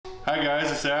Hi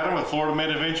guys, it's Adam with Florida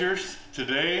Made Adventures.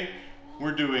 Today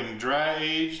we're doing dry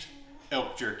aged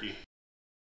elk jerky.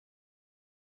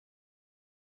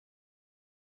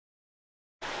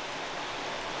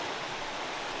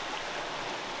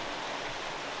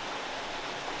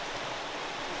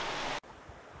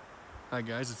 Hi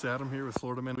guys, it's Adam here with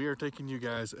Florida Man. We are taking you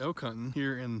guys elk hunting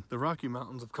here in the Rocky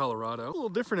Mountains of Colorado. A little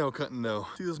different elk hunting though.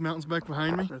 See those mountains back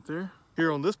behind me, right there?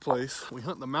 Here on this place, we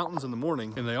hunt the mountains in the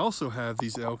morning, and they also have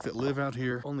these elk that live out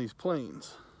here on these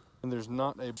plains. And there's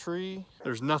not a tree,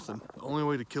 there's nothing. The only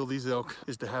way to kill these elk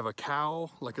is to have a cow,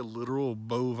 like a literal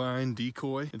bovine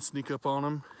decoy, and sneak up on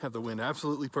them, have the wind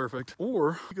absolutely perfect.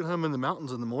 Or you can hunt them in the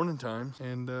mountains in the morning time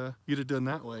and get it done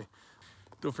that way.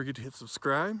 Don't forget to hit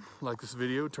subscribe, like this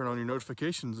video, turn on your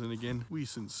notifications, and again, we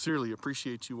sincerely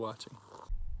appreciate you watching.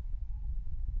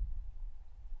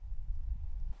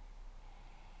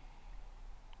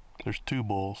 There's two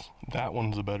bulls. That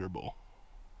one's a better bull.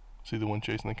 See the one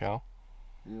chasing the cow?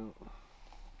 Yeah.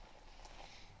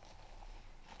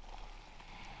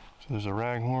 So there's a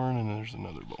raghorn and there's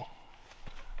another bull.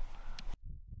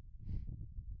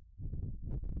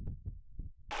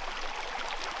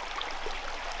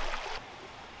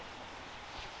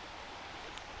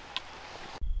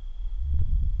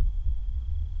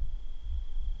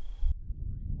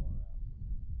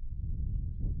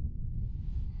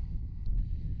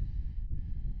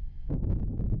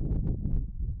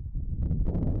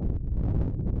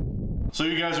 So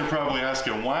you guys are probably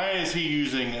asking, why is he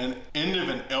using an end of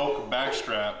an elk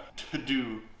backstrap to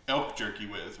do elk jerky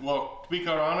with? Well, to be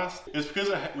quite honest, it's because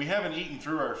we haven't eaten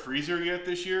through our freezer yet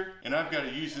this year, and I've got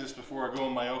to use this before I go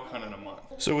on my elk hunt in a month.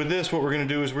 So with this, what we're going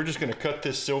to do is we're just going to cut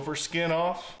this silver skin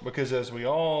off, because as we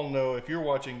all know, if you're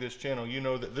watching this channel, you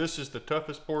know that this is the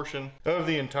toughest portion of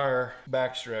the entire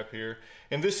backstrap here.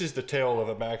 And this is the tail of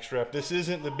a backstrap. This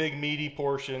isn't the big meaty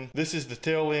portion. This is the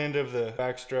tail end of the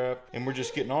backstrap, and we're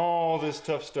just getting all this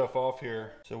tough stuff off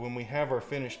here. So when we have our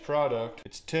finished product,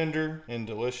 it's tender and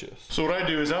delicious. So what I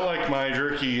do is I like my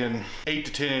jerky in 8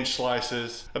 to 10 inch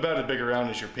slices, about as big around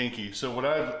as your pinky. So what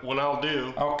I'll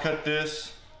do, I'll cut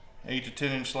this 8 to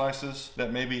 10 inch slices.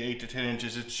 That may be 8 to 10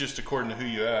 inches. It's just according to who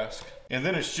you ask. And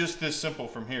then it's just this simple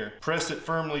from here. Press it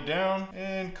firmly down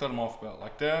and cut them off about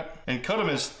like that. And cut them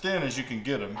as thin as you can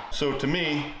get them. So to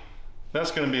me, that's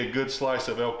gonna be a good slice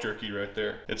of elk jerky right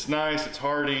there. It's nice, it's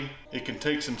hearty, it can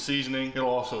take some seasoning. It'll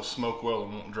also smoke well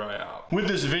and won't dry out. With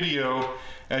this video,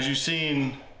 as you've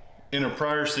seen in a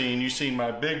prior scene, you've seen my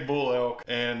big bull elk,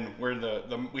 and where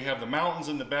we have the mountains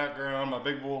in the background, my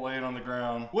big bull laying on the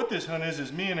ground. What this hunt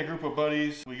is me and a group of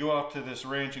buddies, we go out to this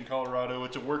ranch in Colorado.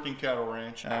 It's a working cattle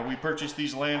ranch. We purchased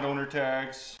these landowner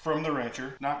tags from the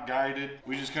rancher, not guided.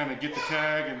 We just kind of get the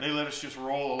tag and they let us just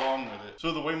roll along with it.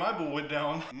 So the way my bull went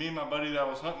down, me and my buddy that I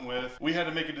was hunting with, we had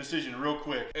to make a decision real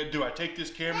quick. Do I take this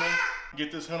camera,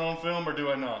 get this hunt on film, or do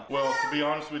I not? Well, to be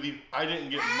honest with you, I didn't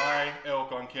get my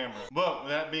elk on camera. But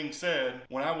with that being said,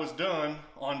 when I was done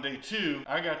on day 2,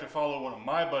 I got to follow one of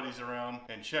my buddies around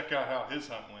and check out how his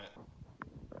hunt went.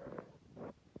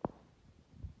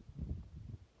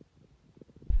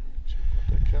 Check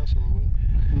out that cow silhouette.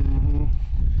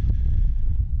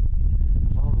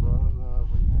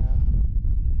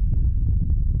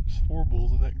 There's 4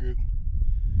 bulls in that group.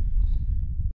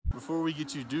 Before we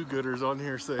get you do-gooders on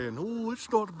here saying, oh, it's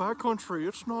not backcountry,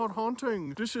 it's not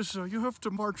hunting. This is, you have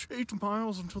to march 8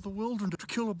 miles into the wilderness to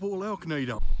kill a bull elk. No, you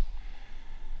don't.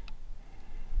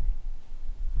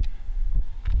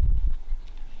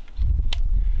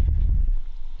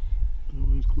 That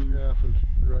one's clear. Yeah,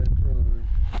 it's right in front of me.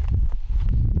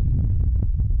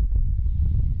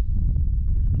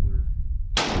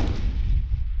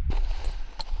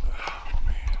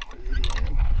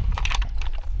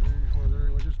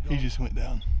 He just went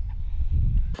down.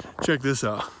 Check this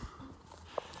out.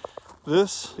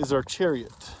 This is our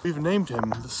chariot. We've named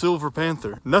him the Silver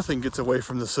Panther. Nothing gets away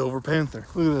from the Silver Panther.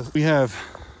 Look at this. We have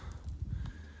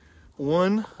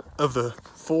one of the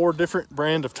 4 different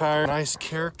brand of tire. Nice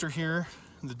character here,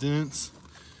 the dents.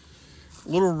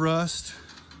 Little rust.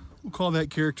 We'll call that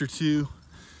character 2.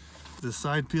 The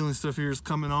side peeling stuff here is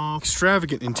coming off.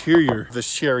 Extravagant interior of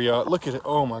this chariot. Look at it.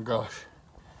 Oh my gosh.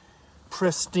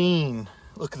 Pristine.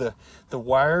 Look, the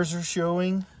wires are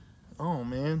showing. Oh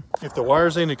man. If the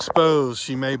wires ain't exposed,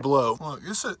 she may blow. Look,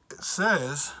 it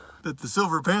says that the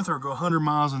Silver Panther will go 100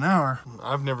 miles an hour.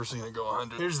 I've never seen it go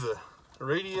 100. Here's the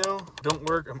radio. Don't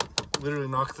work. literally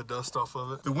knocked the dust off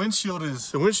of it. The windshield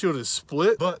is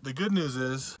split, but the good news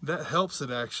is that helps it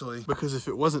actually, because if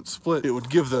it wasn't split, it would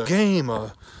give the game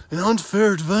an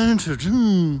unfair advantage.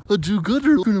 A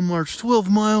do-gooder gonna march 12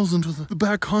 miles into the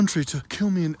back country to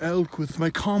kill me an elk with my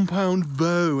compound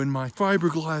bow and my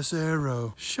fiberglass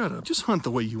arrow. Shut up. Just hunt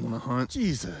the way you want to hunt.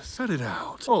 Jesus, cut it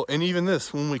out. Oh, and even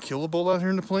this, when we kill a bull out here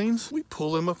in the plains, we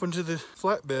pull him up into the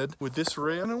flatbed with this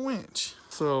ray on a winch.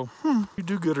 So, you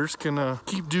do-gooders can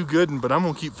keep do-gooding, but I'm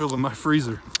gonna keep filling my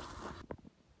freezer.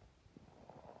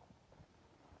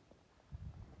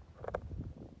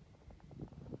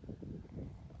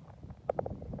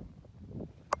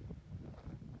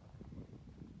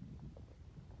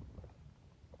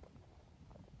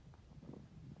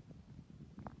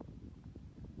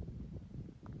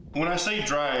 When I say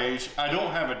dry age, I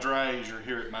don't have a dry ager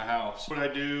here at my house. What I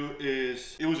do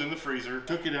is, it was in the freezer,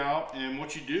 took it out, and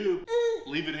what you do,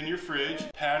 leave it in your fridge,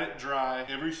 pat it dry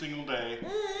every single day,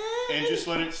 and just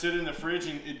let it sit in the fridge,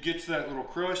 and it gets that little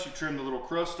crust. You trim the little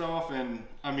crust off, and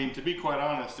I mean, to be quite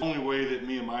honest, the only way that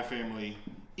me and my family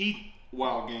eat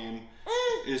wild game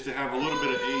is to have a little bit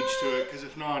of age to it, because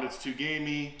if not, it's too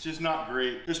gamey. It's just not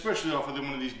great, especially off of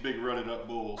one of these big rutted up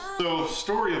bulls. So,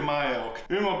 story of my elk.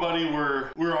 Me and my buddy were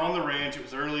on the ranch. It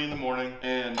was early in the morning,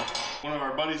 and one of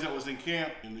our buddies that was in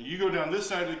camp, and you go down this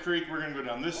side of the creek, we're gonna go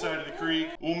down this side of the creek.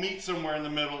 We'll meet somewhere in the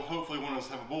middle. Hopefully one of us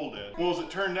have a bull dead. Well, as it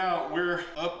turned out, we're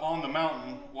up on the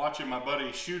mountain watching my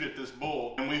buddy shoot at this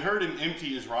bull, and we heard him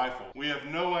empty his rifle. We have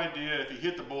no idea if he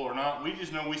hit the bull or not. We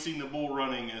just know we seen the bull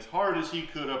running as hard as he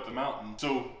could up the mountain.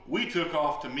 So we took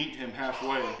off to meet him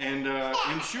halfway, and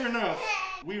sure enough,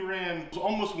 we ran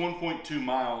almost 1.2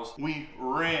 miles. We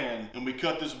ran and we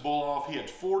cut this bull off. He had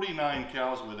 49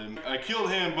 cows with him. I killed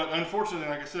him, but unfortunately,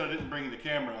 like I said, I didn't bring the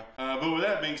camera. But with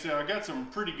that being said, I got some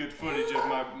pretty good footage of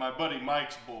my buddy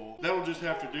Mike's bull. That'll just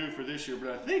have to do for this year,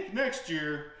 but I think next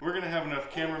year, we're gonna have enough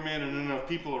cameramen and enough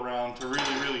people around to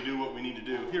really do what we need to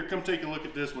do. Here, come take a look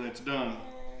at this when it's done.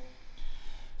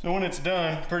 So when it's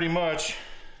done, pretty much,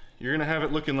 you're gonna have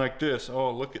it looking like this.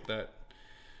 Oh, look at that.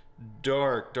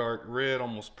 Dark red,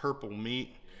 almost purple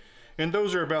meat. And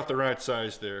those are about the right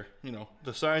size there. You know,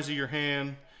 the size of your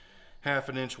hand,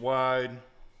 1/2 inch wide,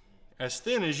 as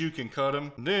thin as you can cut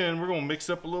them. Then we're gonna mix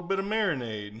up a little bit of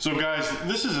marinade. So guys,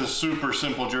 this is a super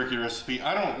simple jerky recipe.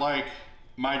 I don't like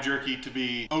my jerky to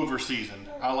be over seasoned.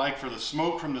 I like for the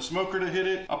smoke from the smoker to hit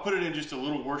it. I'll put it in just a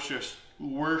little Worcestershire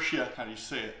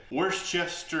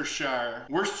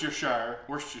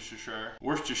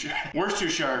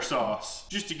sauce,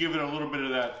 just to give it a little bit of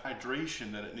that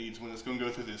hydration that it needs when it's gonna go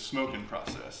through this smoking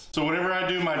process. So whenever I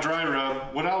do my dry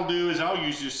rub, what I'll do is I'll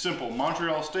use just simple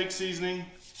Montreal steak seasoning,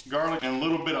 garlic, and a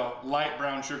little bit of light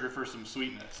brown sugar for some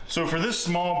sweetness. So for this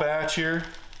small batch here,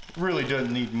 it really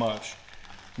doesn't need much.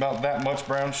 About that much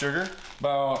brown sugar,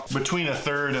 about between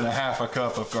 1/3 and 1/2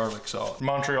 cup of garlic salt,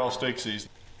 Montreal steak seasoning.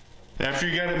 After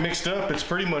you got it mixed up, it's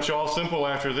pretty much all simple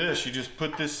after this. You just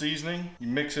put this seasoning, you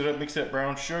mix it up, mix that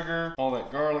brown sugar, all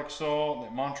that garlic salt,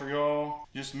 that Montreal,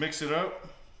 just mix it up.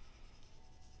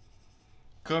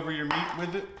 Cover your meat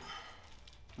with it.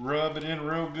 Rub it in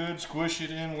real good, squish it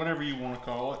in, whatever you want to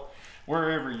call it,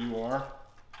 wherever you are.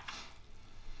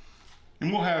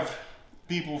 And we'll have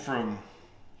people from,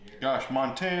 gosh,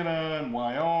 Montana and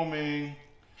Wyoming,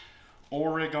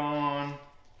 Oregon,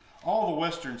 all the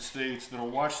western states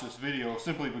that'll watch this video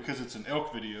simply because it's an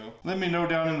elk video. Let me know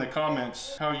down in the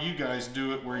comments how you guys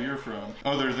do it where you're from.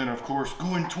 Other than, of course,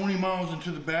 going 20 miles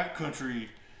into the backcountry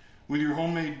with your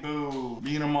homemade bow,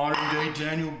 being a modern day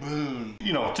Daniel Boone.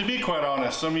 You know, to be quite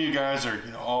honest, some of you guys are,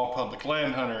 you know, all public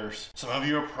land hunters. Some of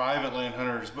you are private land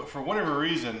hunters, but for whatever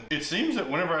reason, it seems that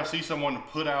whenever I see someone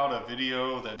put out a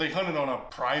video that they hunted on a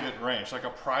private ranch, like a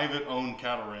private owned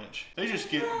cattle ranch, they just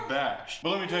get bashed.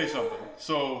 But let me tell you something.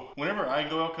 So whenever I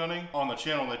go elk hunting on the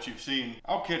channel that you've seen,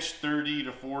 I'll catch 30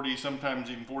 to 40, sometimes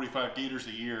even 45 gators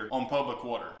a year on public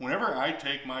water. Whenever I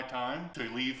take my time to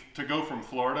leave, to go from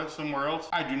Florida somewhere else,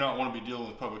 I do not want to be dealing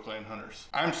with public land hunters.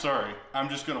 I'm sorry, I'm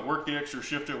just gonna work the extra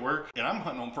shift at work and I'm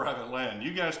hunting on private land.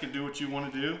 You guys can do what you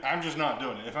want to do. I'm just not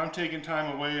doing it. If I'm taking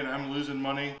time away and I'm losing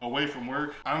money away from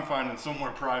work, I'm finding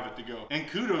somewhere private to go. And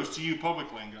kudos to you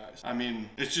public land guys. I mean,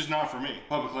 it's just not for me.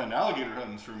 Public land alligator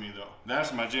hunting's for me though.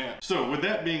 That's my jam. So with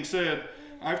that being said,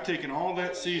 I've taken all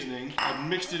that seasoning, I've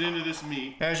mixed it into this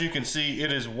meat. As you can see,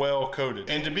 it is well coated.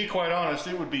 And to be quite honest,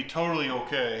 it would be totally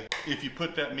okay if you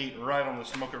put that meat right on the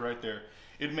smoker right there.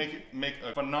 It'd make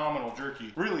a phenomenal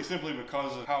jerky, really simply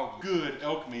because of how good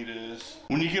elk meat is.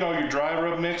 When you get all your dry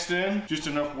rub mixed in, just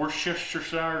enough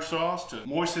Worcestershire sauce to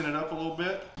moisten it up a little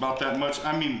bit, about that much.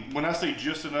 I mean, when I say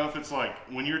just enough, it's like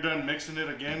when you're done mixing it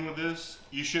again with this,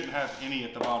 you shouldn't have any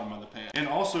at the bottom of the pan. And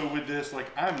also with this, like,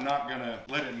 I'm not gonna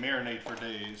let it marinate for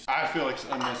days. I feel like it's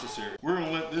unnecessary. We're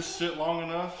gonna let this sit long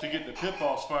enough to get the pit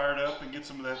balls fired up and get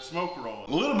some of that smoke rolling.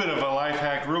 A little bit of a life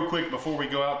hack real quick before we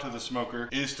go out to the smoker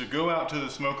is to go out to the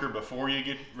smoker before you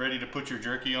get ready to put your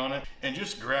jerky on it and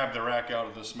just grab the rack out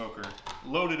of the smoker.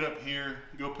 Load it up here,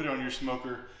 go put it on your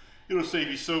smoker. It'll save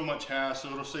you so much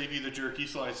hassle. It'll save you the jerky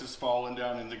slices falling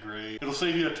down in the grate. It'll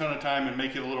save you a ton of time and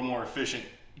make it a little more efficient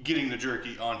getting the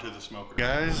jerky onto the smoker.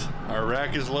 Guys, our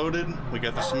rack is loaded. We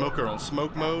got the smoker on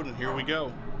smoke mode, and here we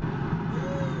go.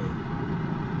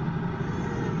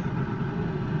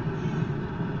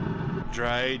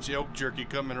 Dry aged elk jerky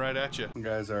coming right at you.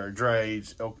 Guys, our dry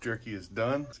aged elk jerky is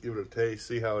done. Let's give it a taste,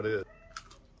 see how it is.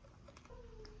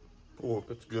 Oh,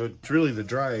 that's good. It's really the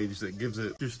dry age that gives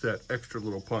it just that extra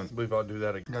little punch. I believe I'll do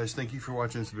that again. Guys, thank you for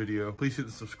watching this video. Please hit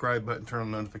the subscribe button, turn on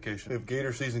notifications. We have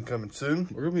gator season coming soon.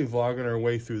 We're gonna be vlogging our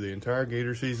way through the entire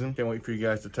gator season. Can't wait for you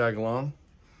guys to tag along.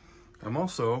 I'm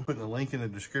also putting a link in the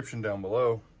description down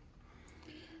below.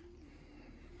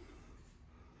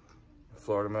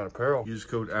 Florida Man Apparel. Use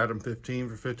code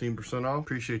ADAM15 for 15% off.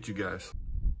 Appreciate you guys.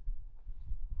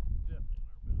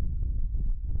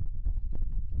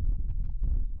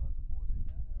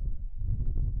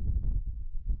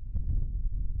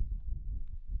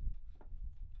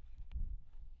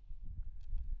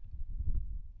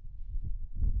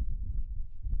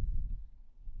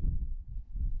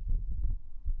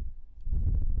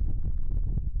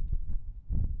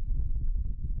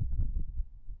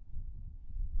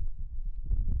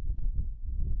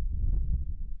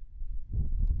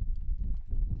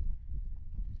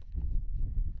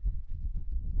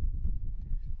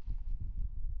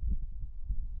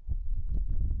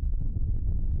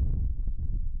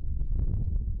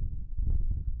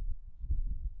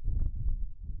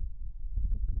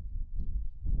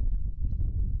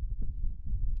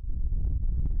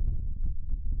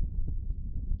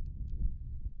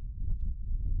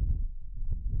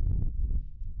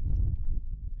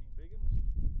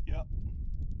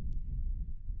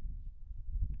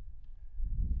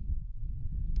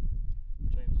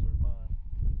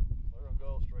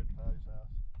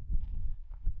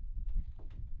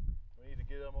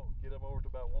 Get them over to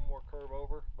about one more curve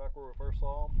over, back where we first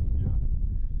saw them. Yeah.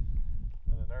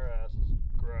 And then their ass is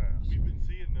grass. We've been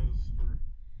seeing those for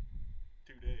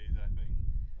 2 days, I think.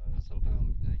 That's a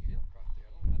valid dang elk right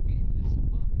there. I don't know how big it is.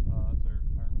 Look. That's their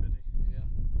 150. Yeah.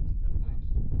 At least.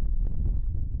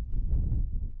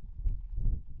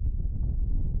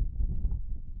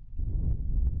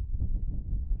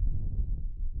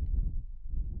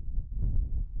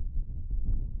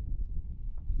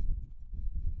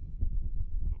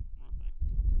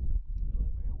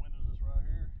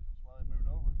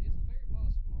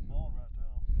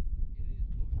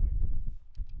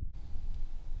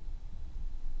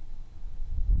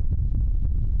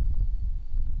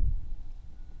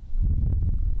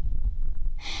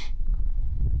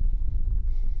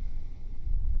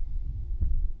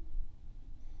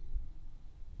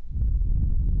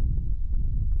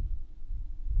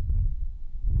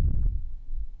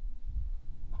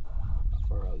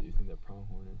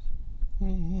 Pronghorn is.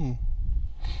 Mm-hmm.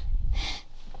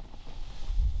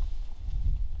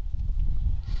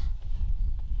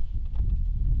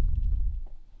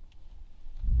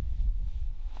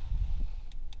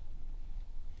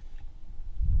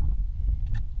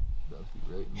 That's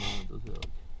great in mind, those elk.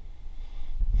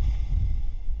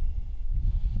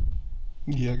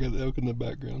 Yeah, I got the elk in the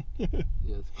background. Yeah,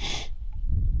 it's cool.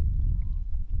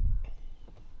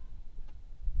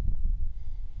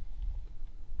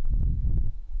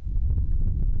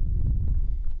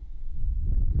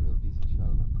 Real decent shot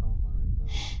of that pronghorn right now,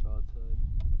 broadside.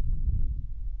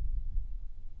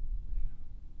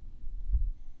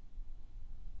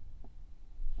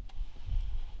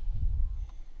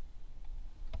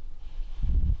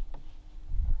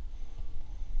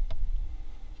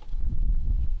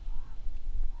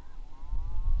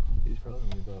 He's probably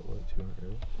only about, what, 200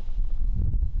 reels?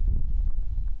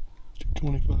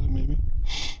 225 maybe.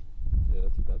 Yeah,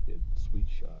 that'd be a sweet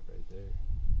shot right there.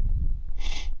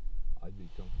 I'd be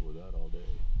comfortable with that all day.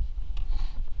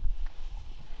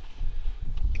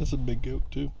 That's a big goat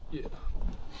too. Yeah.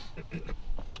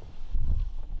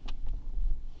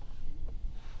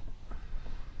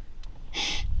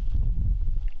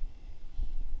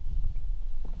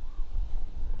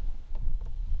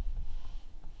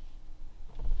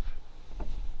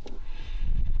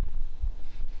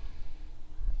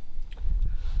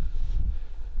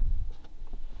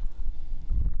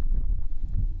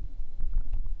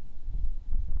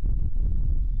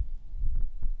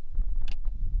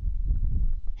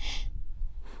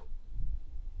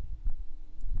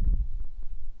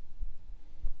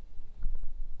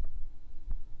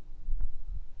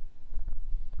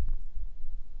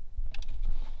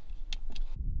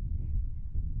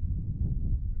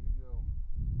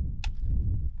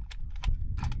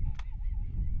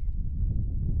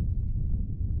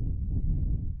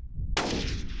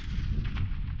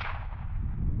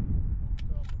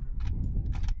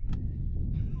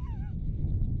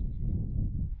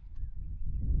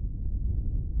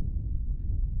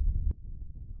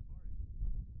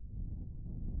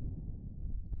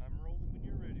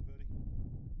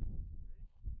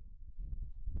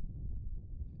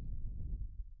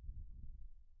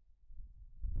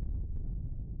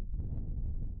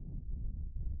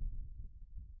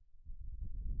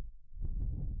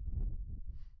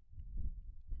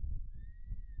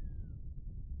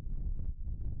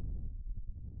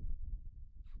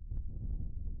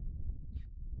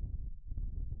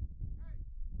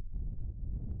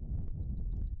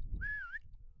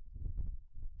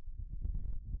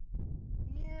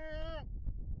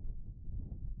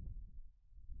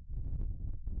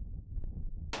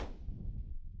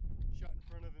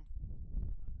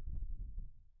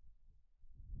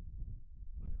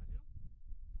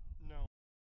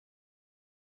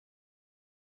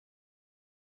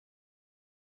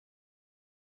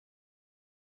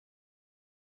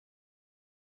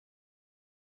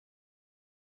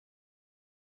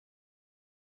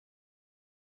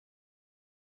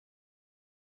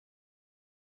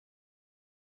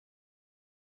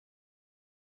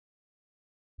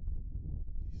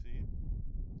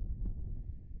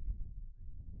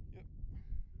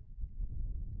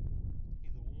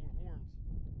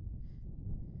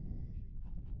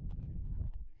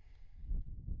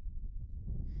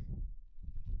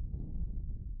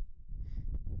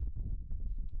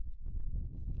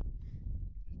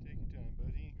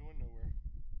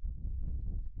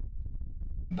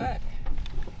 back.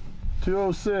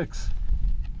 206.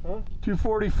 Huh?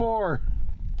 244.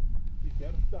 He's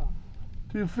got to stop.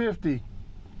 250.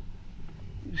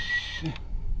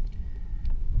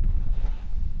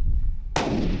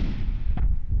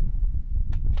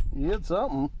 You hit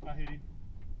something. I hit him.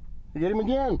 You get him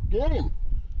again. Get him.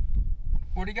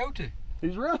 Where'd he go to?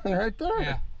 He's running right there.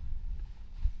 Yeah.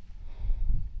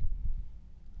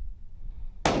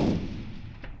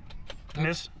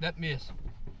 Miss. That miss.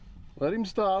 Let him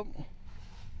stop.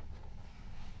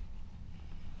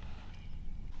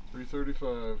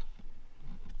 335.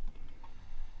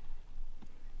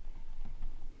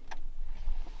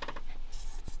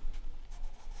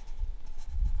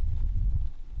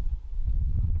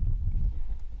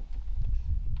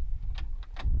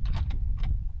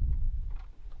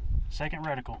 Second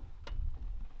reticle.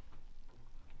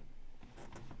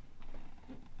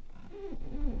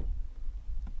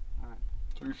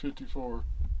 354.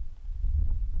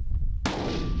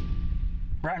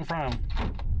 Right in front of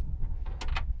him.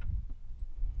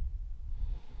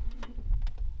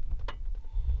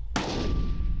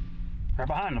 Right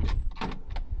behind him.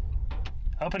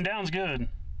 Up and down's good.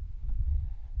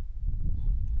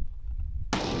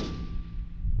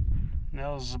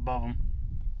 Nose is above him.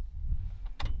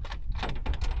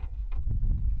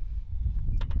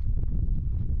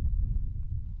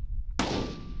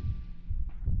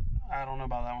 I don't know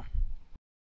about that one.